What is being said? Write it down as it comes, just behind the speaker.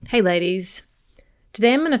Hey ladies,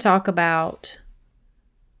 today I'm going to talk about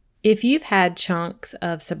if you've had chunks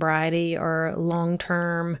of sobriety or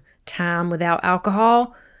long-term time without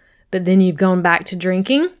alcohol, but then you've gone back to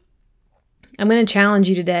drinking. I'm going to challenge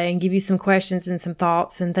you today and give you some questions and some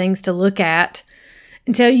thoughts and things to look at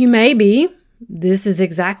and tell you maybe this is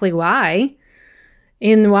exactly why.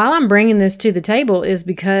 And while I'm bringing this to the table is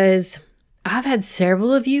because I've had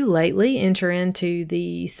several of you lately enter into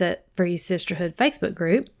the Set Free Sisterhood Facebook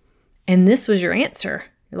group. And this was your answer.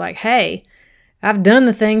 You're like, hey, I've done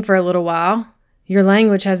the thing for a little while. Your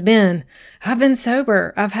language has been, I've been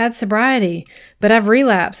sober, I've had sobriety, but I've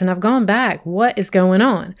relapsed and I've gone back. What is going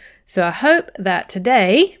on? So I hope that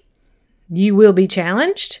today you will be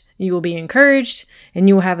challenged, you will be encouraged, and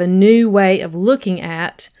you will have a new way of looking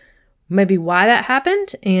at maybe why that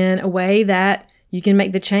happened and a way that you can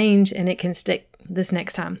make the change and it can stick this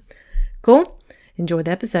next time. Cool? Enjoy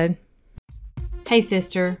the episode. Hey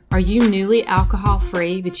sister, are you newly alcohol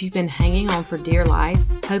free but you've been hanging on for dear life,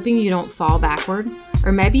 hoping you don't fall backward?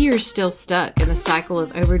 Or maybe you're still stuck in the cycle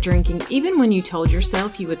of overdrinking even when you told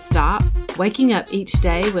yourself you would stop, waking up each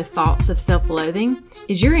day with thoughts of self-loathing?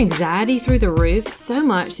 Is your anxiety through the roof so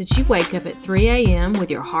much that you wake up at 3 a.m.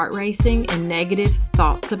 with your heart racing and negative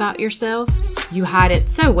thoughts about yourself? You hide it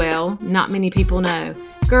so well, not many people know.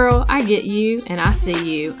 Girl, I get you and I see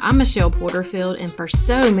you. I'm Michelle Porterfield, and for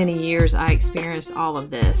so many years I experienced all of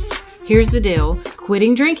this. Here's the deal.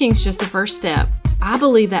 Quitting drinking is just the first step. I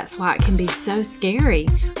believe that's why it can be so scary.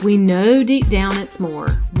 We know deep down it's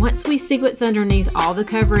more. Once we see what's underneath all the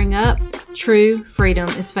covering up, true freedom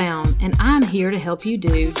is found, and I'm here to help you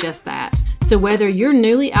do just that. So whether you're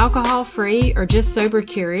newly alcohol-free or just sober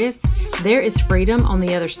curious, there is freedom on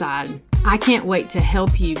the other side. I can't wait to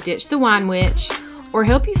help you ditch the wine witch, or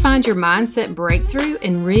help you find your mindset breakthrough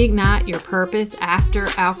and reignite your purpose after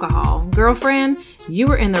alcohol. Girlfriend, you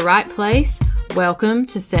are in the right place. Welcome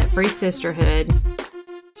to Set Free Sisterhood.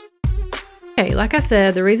 Okay, like I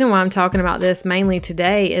said, the reason why I'm talking about this mainly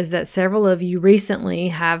today is that several of you recently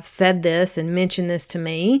have said this and mentioned this to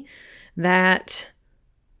me, that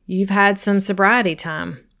you've had some sobriety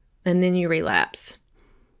time and then you relapse.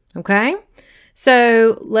 Okay?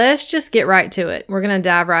 So let's just get right to it. We're going to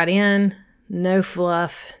dive right in. No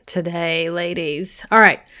fluff today, ladies. All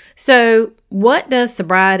right. So what does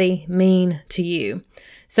sobriety mean to you?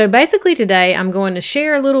 So basically today I'm going to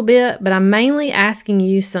share a little bit, but I'm mainly asking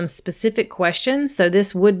you some specific questions. So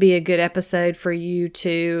this would be a good episode for you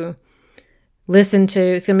to listen to.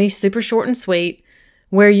 It's going to be super short and sweet,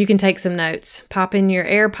 where you can take some notes. Pop in your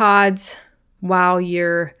AirPods while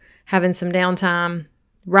you're having some downtime.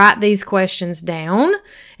 Write these questions down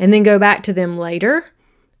and then go back to them later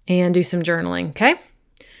and do some journaling, okay?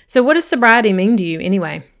 So what does sobriety mean to you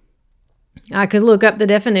anyway? I could look up the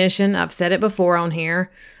definition. I've said it before on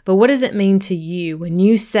here. But what does it mean to you when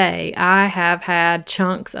you say, I have had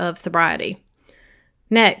chunks of sobriety?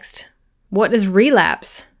 Next, what does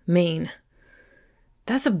relapse mean?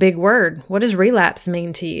 That's a big word. What does relapse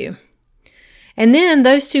mean to you? And then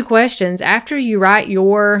those two questions, after you write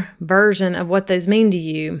your version of what those mean to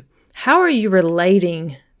you, how are you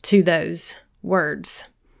relating to those words?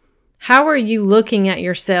 How are you looking at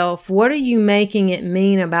yourself? What are you making it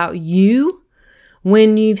mean about you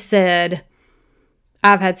when you've said,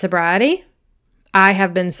 I've had sobriety, I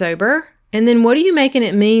have been sober, and then what are you making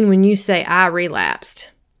it mean when you say, I relapsed?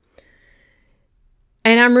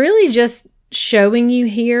 And I'm really just showing you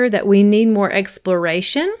here that we need more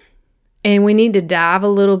exploration and we need to dive a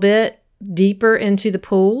little bit deeper into the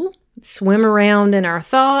pool, swim around in our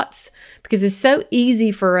thoughts, because it's so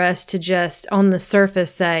easy for us to just on the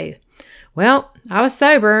surface say, well, I was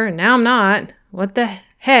sober, and now I'm not. What the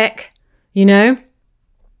heck,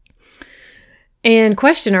 And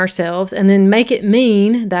question ourselves and then make it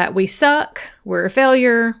mean that we suck, we're a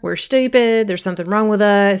failure, we're stupid, there's something wrong with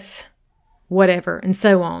us, whatever, and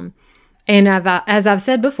so on. And as I've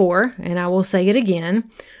said before, and I will say it again,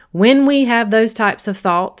 when we have those types of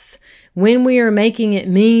thoughts, when we are making it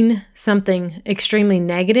mean something extremely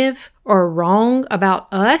negative or wrong about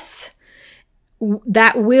us,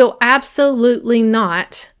 that will absolutely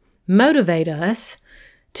not motivate us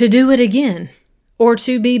to do it again or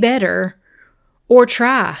to be better or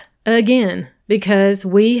try again, because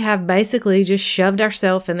we have basically just shoved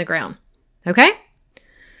ourselves in the ground. Okay?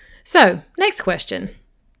 So, next question.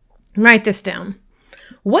 Write this down.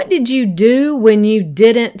 What did you do when you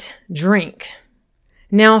didn't drink?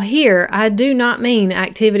 Now here, I do not mean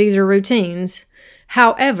activities or routines.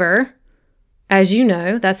 However, as you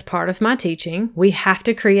know, that's part of my teaching. We have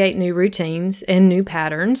to create new routines and new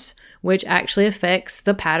patterns, which actually affects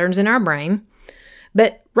the patterns in our brain.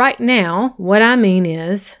 But right now, what I mean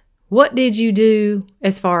is, what did you do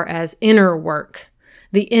as far as inner work,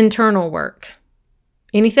 the internal work?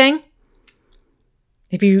 Anything?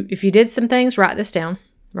 If you did some things, write this down.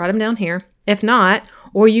 Write them down here. If not,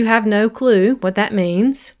 or you have no clue what that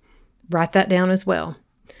means, write that down as well.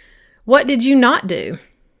 What did you not do?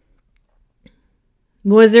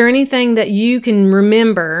 Was there anything that you can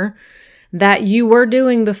remember that you were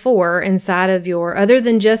doing before inside of other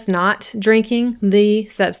than just not drinking the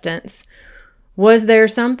substance? Was there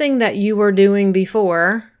something that you were doing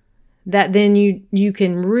before that then you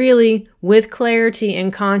can really, with clarity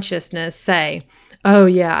and consciousness, say, oh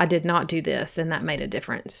yeah, I did not do this and that made a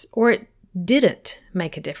difference, or it didn't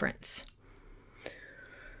make a difference?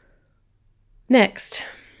 Next,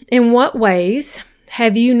 in what ways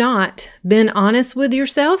have you not been honest with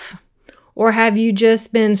yourself, or have you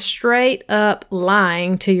just been straight up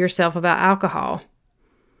lying to yourself about alcohol?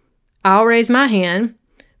 I'll raise my hand.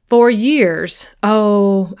 For years,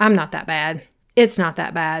 oh, I'm not that bad. It's not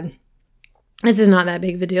that bad. This is not that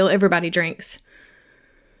big of a deal. Everybody drinks.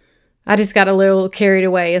 I just got a little carried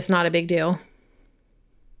away. It's not a big deal.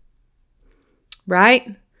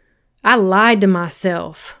 Right? I lied to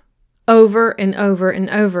myself over and over and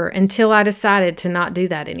over until I decided to not do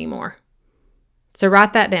that anymore. So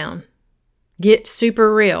write that down. Get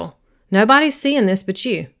super real. Nobody's seeing this but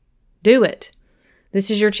you. Do it.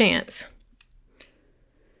 This is your chance.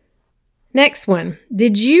 Next one.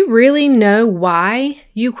 Did you really know why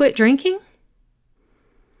you quit drinking?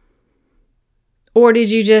 Or did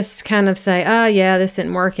you just kind of say, oh yeah, this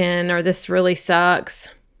isn't working, or this really sucks?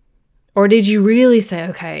 Or did you really say,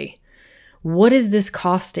 okay, what is this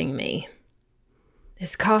costing me?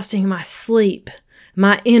 It's costing my sleep,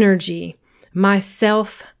 my energy, my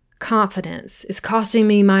self-confidence. It's costing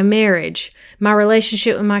me my marriage, my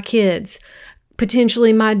relationship with my kids,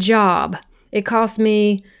 potentially my job. It cost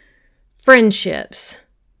me friendships.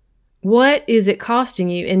 What is it costing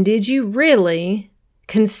you? And did you really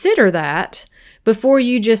consider that before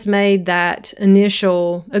you just made that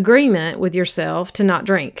initial agreement with yourself to not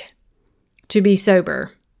drink, to be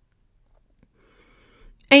sober?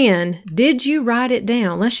 And did you write it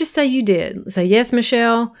down? Let's just say you did. Say, yes,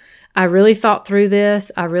 Michelle, I really thought through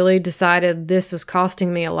this. I really decided this was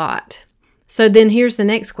costing me a lot. So then here's the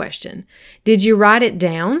next question. Did you write it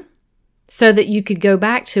down so that you could go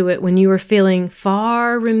back to it when you were feeling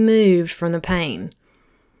far removed from the pain?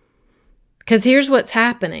 Because here's what's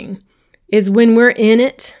happening is when we're in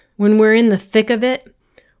it, when we're in the thick of it,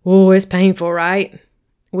 oh, it's painful, right?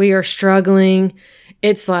 We are struggling.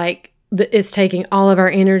 It's like it's taking all of our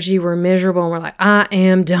energy. We're miserable and we're like, I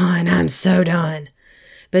am done. I'm so done.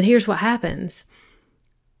 But here's what happens.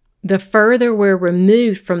 The further we're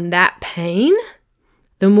removed from that pain,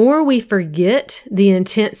 the more we forget the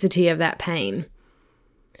intensity of that pain.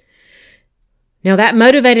 Now that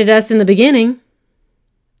motivated us in the beginning,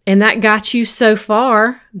 and that got you so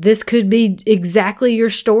far. This could be exactly your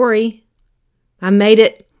story. I made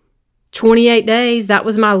it 28 days. That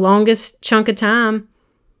was my longest chunk of time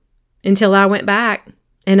until I went back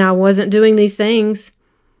and I wasn't doing these things.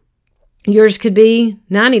 Yours could be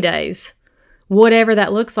 90 days, whatever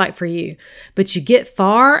that looks like for you. But you get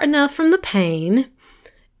far enough from the pain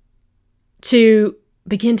to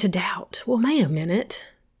begin to doubt. Well, wait a minute.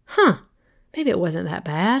 Maybe it wasn't that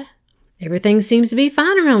bad. Everything seems to be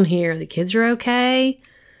fine around here. The kids are okay.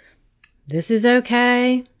 This is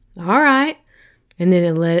okay. All right. And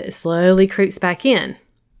then it slowly creeps back in.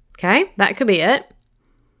 Okay, that could be it.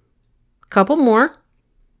 Couple more.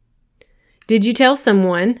 Did you tell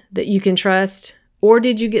someone that you can trust, or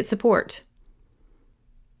did you get support?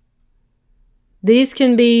 These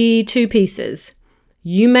can be two pieces.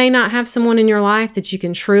 You may not have someone in your life that you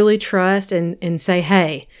can truly trust and say,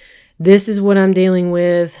 hey, this is what I'm dealing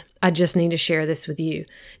with. I just need to share this with you.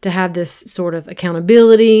 To have this sort of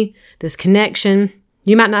accountability, this connection.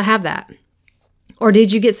 You might not have that. Or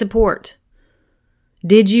did you get support?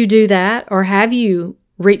 Did you do that? Or have you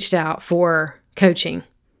reached out for coaching?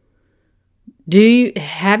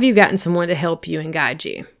 Have you gotten someone to help you and guide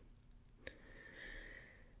you?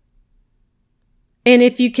 And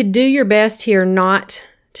if you could do your best here not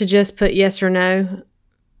to just put yes or no,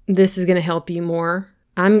 this is going to help you more.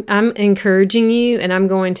 I'm encouraging you and I'm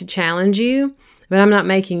going to challenge you, but I'm not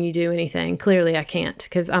making you do anything. Clearly I can't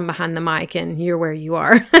because I'm behind the mic and you're where you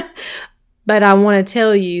are. But I want to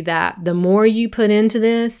tell you that the more you put into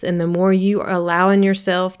this and the more you are allowing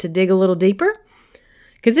yourself to dig a little deeper,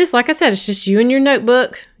 because this, like I said, it's just you and your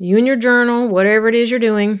notebook, you and your journal, whatever it is you're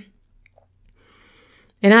doing.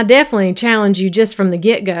 And I definitely challenge you just from the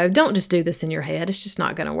get-go, don't just do this in your head. It's just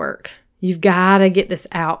not going to work. You've got to get this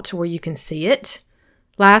out to where you can see it.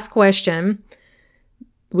 Last question,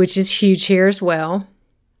 which is huge here as well.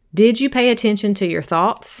 Did you pay attention to your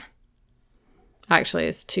thoughts? Actually,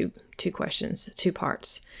 it's two questions, 2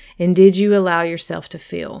 parts. And did you allow yourself to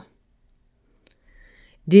feel?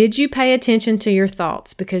 Did you pay attention to your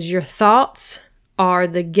thoughts? Because your thoughts are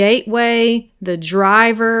the gateway, the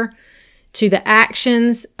driver to the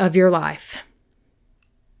actions of your life.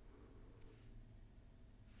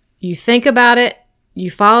 You think about it, you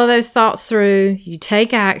follow those thoughts through, you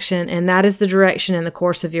take action, and that is the direction in the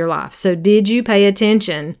course of your life. So did you pay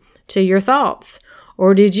attention to your thoughts,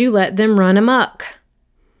 or did you let them run amok?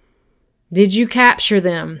 Did you capture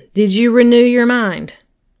them? Did you renew your mind?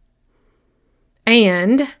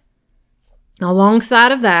 And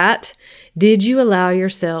alongside of that, did you allow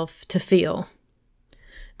yourself to feel?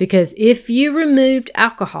 Because if you removed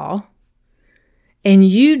alcohol and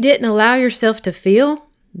you didn't allow yourself to feel,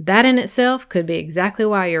 that in itself could be exactly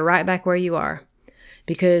why you're right back where you are.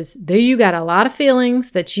 Because there you got a lot of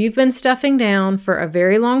feelings that you've been stuffing down for a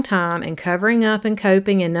very long time and covering up and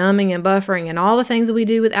coping and numbing and buffering and all the things that we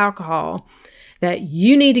do with alcohol that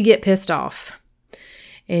you need to get pissed off.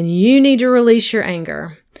 And you need to release your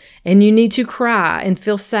anger. And you need to cry and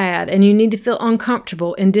feel sad. And you need to feel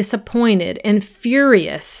uncomfortable and disappointed and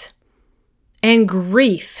furious and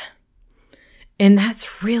grief. And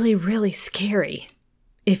that's really, really scary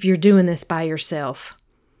if you're doing this by yourself.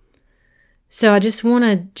 So I just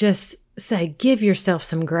want to say, give yourself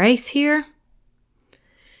some grace here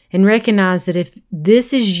and recognize that if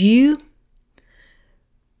this is you,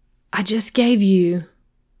 I just gave you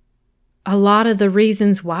a lot of the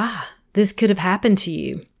reasons why this could have happened to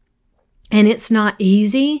you. And it's not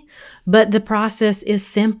easy, but the process is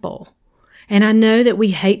simple. And I know that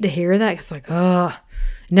we hate to hear that. It's like, oh,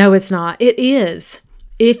 no, it's not. It is.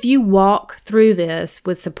 If you walk through this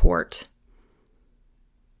with support.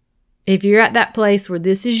 If you're at that place where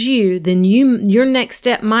this is you, then your next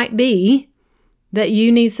step might be that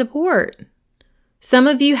you need support. Some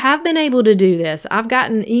of you have been able to do this. I've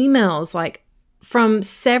gotten emails from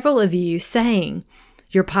several of you saying,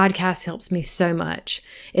 your podcast helps me so much.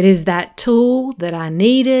 It is that tool that I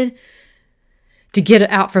needed to get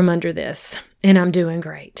out from under this, and I'm doing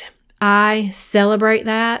great. I celebrate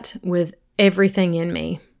that with everything in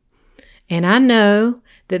me. And I know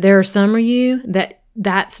that there are some of you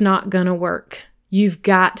that's not going to work. You've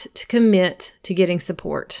got to commit to getting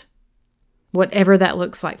support, whatever that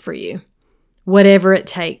looks like for you, whatever it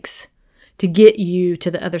takes to get you to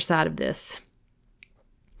the other side of this.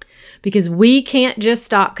 Because we can't just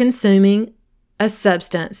stop consuming a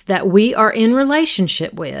substance that we are in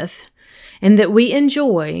relationship with and that we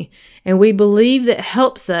enjoy and we believe that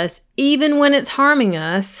helps us even when it's harming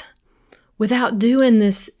us without doing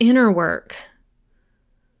this inner work.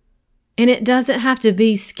 And it doesn't have to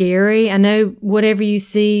be scary. I know whatever you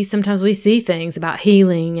see, sometimes we see things about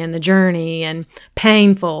healing and the journey and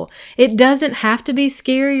painful. It doesn't have to be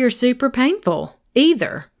scary or super painful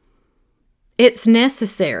either. It's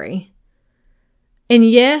necessary. And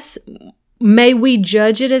yes, may we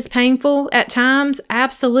judge it as painful at times?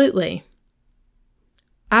 Absolutely.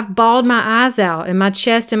 I've bawled my eyes out and my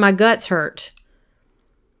chest and my guts hurt.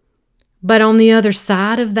 But on the other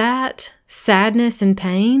side of that, sadness and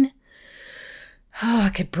pain, I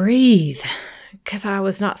could breathe because I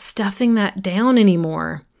was not stuffing that down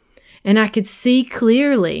anymore. And I could see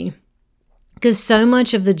clearly because so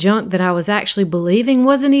much of the junk that I was actually believing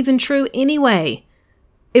wasn't even true anyway.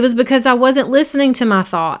 It was because I wasn't listening to my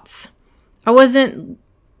thoughts. I wasn't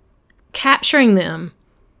capturing them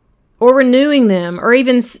or renewing them or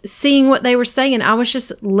even seeing what they were saying. I was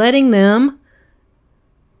just letting them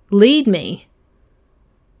lead me.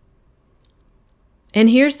 And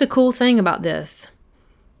here's the cool thing about this,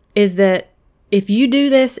 is that if you do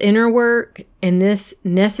this inner work and this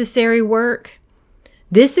necessary work,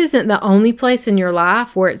 this isn't the only place in your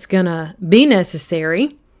life where it's going to be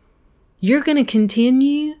necessary. You're going to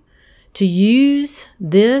continue to use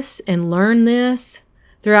this and learn this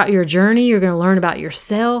throughout your journey. You're going to learn about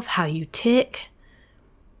yourself, how you tick,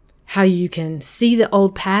 how you can see the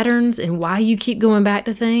old patterns and why you keep going back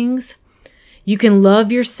to things. You can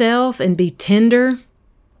love yourself and be tender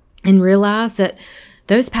and realize that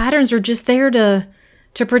those patterns are just there to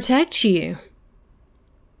protect you.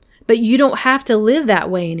 But you don't have to live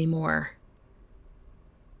that way anymore.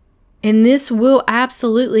 And this will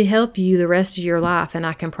absolutely help you the rest of your life, and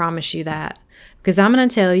I can promise you that. Because I'm going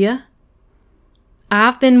to tell you,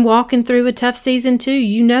 I've been walking through a tough season too.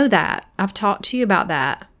 You know that. I've talked to you about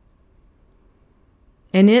that.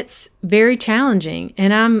 And it's very challenging,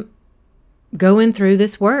 and I'm going through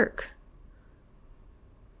this work.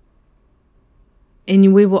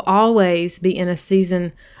 And we will always be in a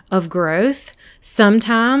season of growth.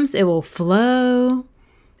 Sometimes it will flow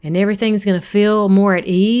and everything's going to feel more at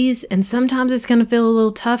ease. And sometimes it's going to feel a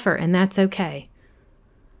little tougher, and that's okay.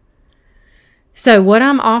 So what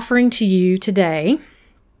I'm offering to you today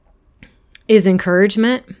is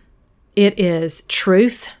encouragement. It is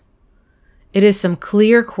truth. It is some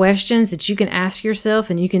clear questions that you can ask yourself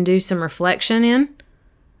and you can do some reflection in.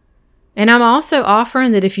 And I'm also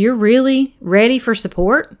offering that if you're really ready for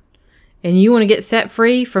support and you want to get set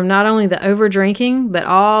free from not only the over drinking, but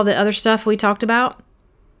all the other stuff we talked about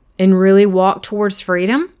and really walk towards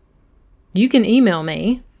freedom, you can email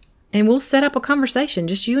me and we'll set up a conversation,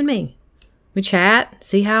 just you and me. We chat,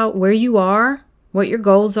 see where you are, what your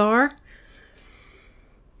goals are.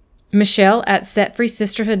 Michelle at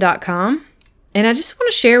setfreesisterhood.com. And I just want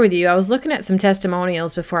to share with you, I was looking at some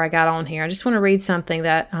testimonials before I got on here. I just want to read something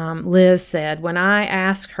that Liz said when I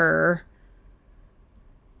asked her,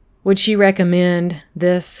 would she recommend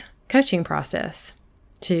this coaching process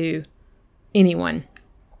to anyone?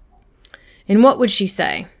 And what would she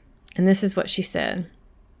say? And this is what she said.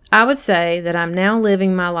 I would say that I'm now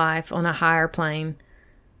living my life on a higher plane.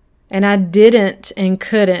 And I didn't and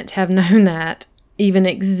couldn't have known that even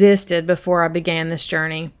existed before I began this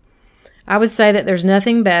journey. I would say that there's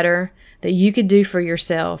nothing better that you could do for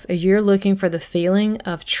yourself if you're looking for the feeling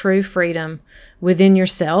of true freedom within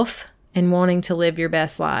yourself and wanting to live your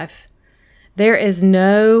best life. There is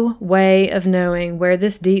no way of knowing where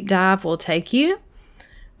this deep dive will take you,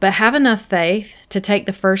 but have enough faith to take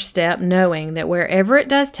the first step, knowing that wherever it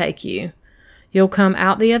does take you, you'll come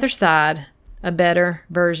out the other side a better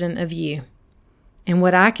version of you. And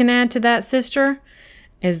what I can add to that, sister,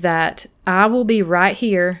 is that I will be right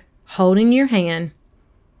here holding your hand,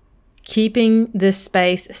 keeping this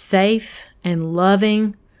space safe and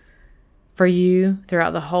loving for you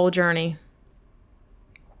throughout the whole journey.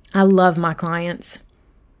 I love my clients.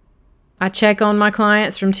 I check on my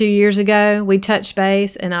clients from 2 years ago. We touch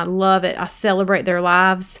base and I love it. I celebrate their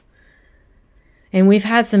lives. And we've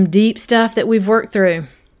had some deep stuff that we've worked through.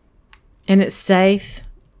 And it's safe.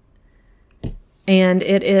 And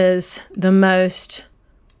it is the most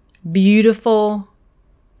beautiful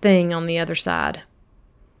thing on the other side.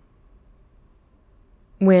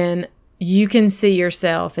 When you can see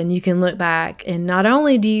yourself and you can look back, and not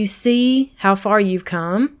only do you see how far you've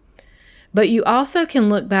come, but you also can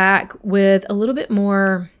look back with a little bit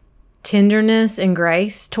more tenderness and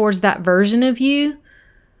grace towards that version of you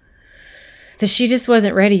that she just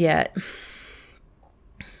wasn't ready yet.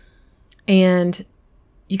 And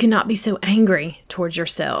you cannot be so angry towards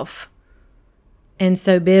yourself and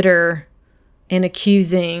so bitter and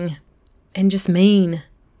accusing and just mean.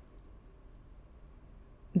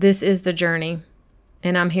 This is the journey,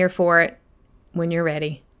 and I'm here for it when you're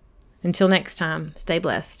ready. Until next time, stay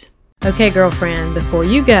blessed. Okay, girlfriend, before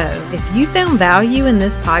you go, if you found value in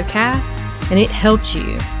this podcast and it helped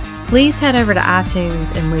you, please head over to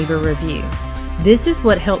iTunes and leave a review. This is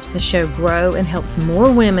what helps the show grow and helps more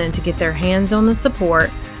women to get their hands on the support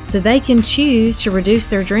so they can choose to reduce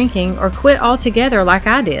their drinking or quit altogether like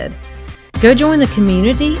I did. Go join the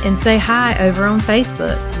community and say hi over on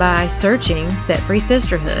Facebook by searching Set Free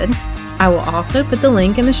Sisterhood. I will also put the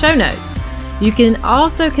link in the show notes. You can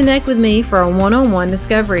also connect with me for a one-on-one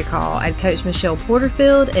discovery call at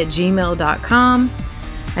coachmichelleporterfield@gmail.com.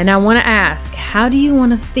 And I want to ask, how do you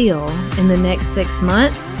want to feel in the next 6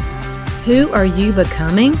 months? Who are you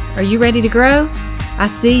becoming? Are you ready to grow? I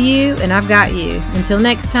see you and I've got you. Until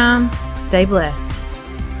next time, stay blessed.